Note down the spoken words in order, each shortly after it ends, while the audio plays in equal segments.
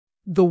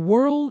The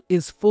world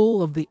is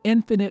full of the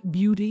infinite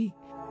beauty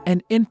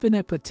and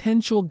infinite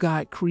potential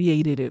God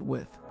created it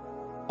with.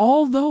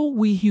 Although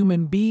we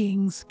human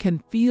beings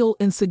can feel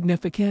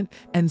insignificant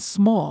and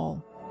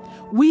small,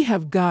 we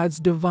have God's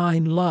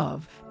divine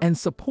love and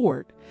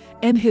support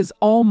and His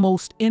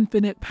almost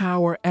infinite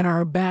power at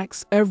our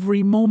backs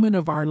every moment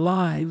of our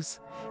lives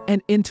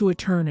and into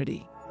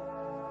eternity.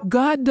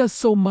 God does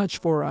so much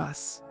for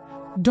us.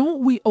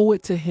 Don't we owe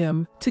it to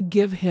Him to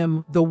give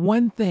Him the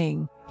one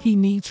thing He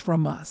needs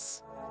from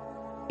us?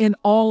 In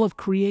all of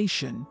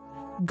creation,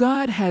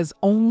 God has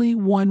only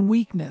one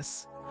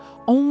weakness,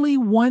 only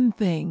one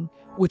thing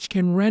which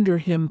can render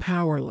Him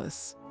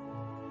powerless.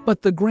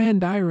 But the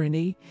grand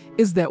irony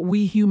is that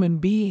we human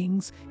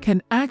beings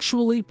can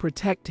actually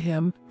protect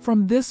Him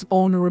from this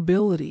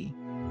vulnerability.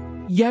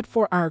 Yet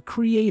for our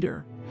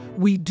Creator,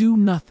 we do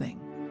nothing.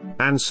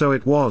 And so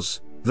it was,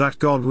 that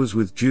God was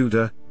with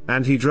Judah,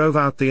 and he drove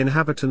out the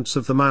inhabitants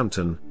of the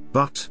mountain,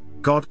 but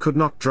God could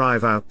not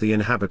drive out the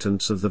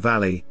inhabitants of the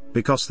valley,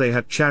 because they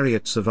had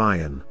chariots of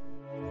iron.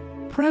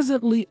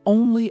 Presently,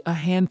 only a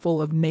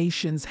handful of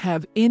nations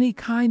have any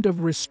kind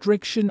of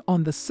restriction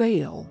on the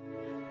sale,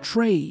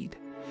 trade,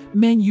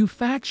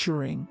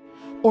 manufacturing,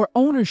 or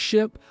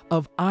ownership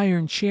of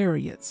iron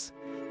chariots,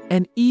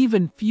 and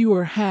even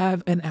fewer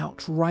have an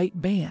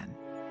outright ban.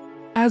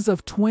 As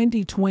of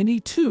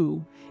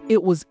 2022,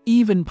 it was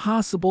even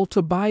possible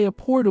to buy a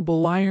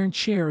portable iron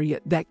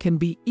chariot that can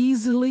be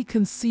easily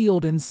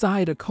concealed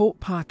inside a coat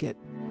pocket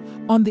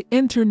on the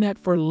internet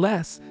for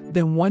less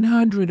than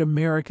 $100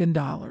 American.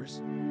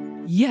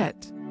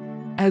 Yet,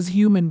 as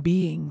human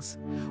beings,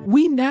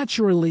 we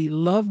naturally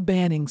love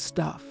banning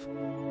stuff.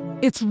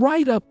 It's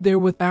right up there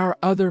with our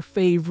other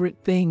favorite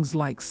things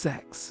like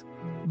sex,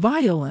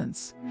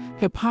 violence,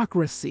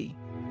 hypocrisy,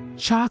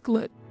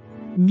 chocolate,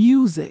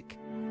 music,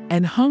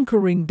 and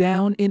hunkering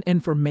down in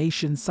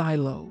information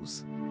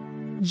silos.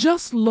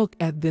 Just look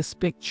at this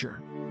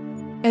picture.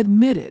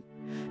 Admit it,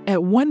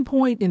 at one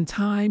point in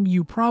time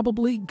you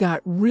probably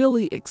got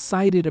really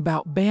excited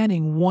about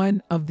banning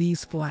one of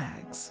these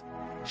flags.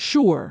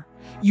 Sure,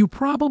 you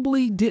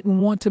probably didn't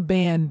want to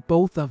ban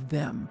both of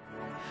them.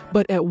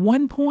 But at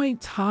one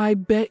point I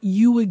bet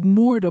you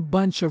ignored a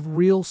bunch of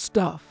real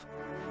stuff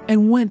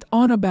and went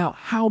on about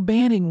how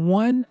banning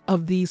one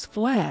of these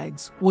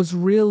flags was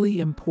really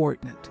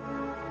important.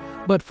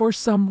 But for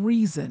some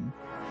reason,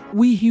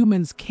 we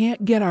humans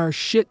can't get our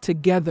shit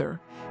together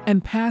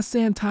and pass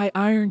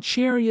anti-Iron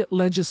Chariot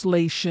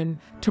legislation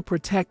to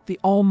protect the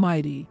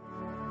Almighty.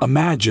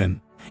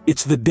 Imagine,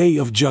 it's the day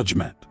of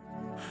judgment.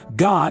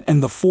 God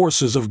and the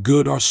forces of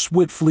good are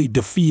swiftly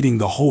defeating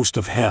the host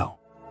of hell.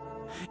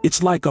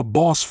 It's like a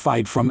boss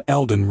fight from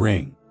Elden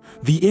Ring,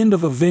 the end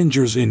of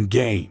Avengers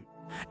Endgame,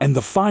 and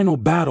the final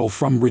battle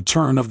from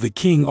Return of the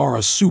King are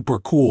a super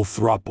cool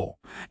throuple,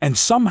 and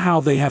somehow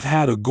they have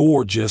had a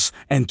gorgeous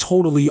and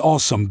totally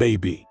awesome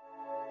baby.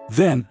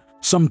 Then,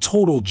 some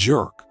total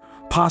jerk,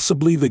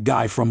 possibly the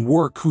guy from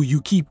work who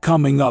you keep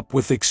coming up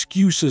with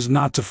excuses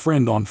not to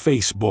friend on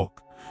Facebook,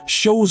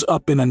 shows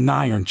up in an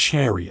iron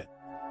chariot.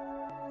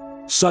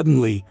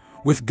 Suddenly,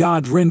 with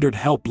God rendered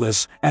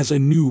helpless as a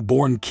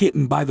newborn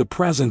kitten by the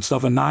presence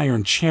of an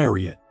iron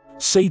chariot,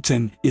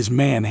 Satan is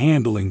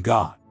manhandling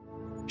God.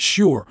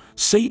 Sure,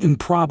 Satan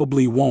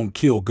probably won't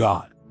kill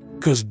God,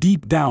 'cause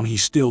deep down he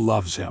still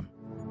loves him.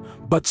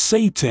 But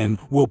Satan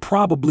will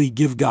probably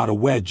give God a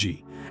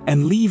wedgie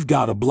and leave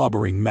God a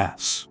blubbering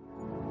mess.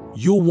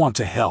 You'll want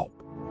to help,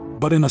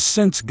 but in a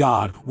sense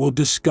God will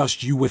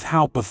disgust you with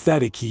how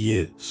pathetic he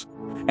is,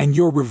 and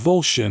your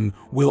revulsion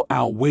will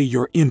outweigh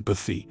your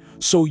empathy,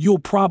 so you'll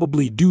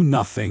probably do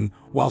nothing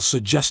while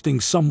suggesting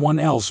someone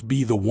else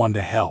be the one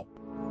to help.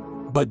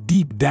 But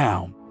deep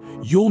down,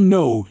 you'll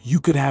know you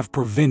could have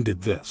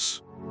prevented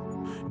this.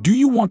 Do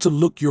you want to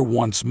look your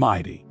once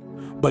mighty,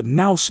 but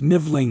now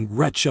sniveling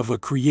wretch of a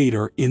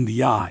creator in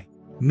the eye,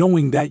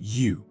 knowing that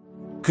you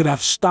could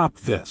have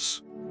stopped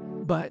this?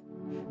 But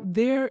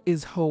there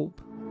is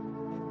hope.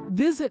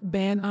 Visit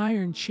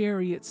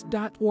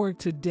banironchariots.org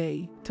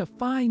today to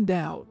find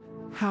out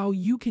how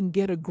you can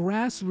get a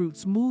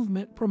grassroots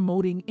movement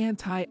promoting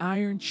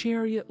anti-Iron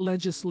Chariot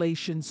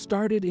legislation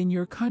started in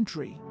your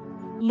country,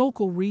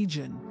 local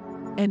region,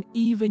 and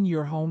even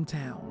your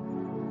hometown.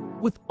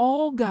 With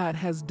all God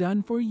has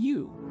done for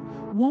you,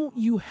 won't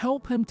you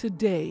help Him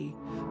today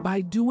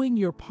by doing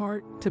your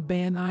part to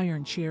ban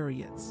Iron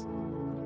Chariots?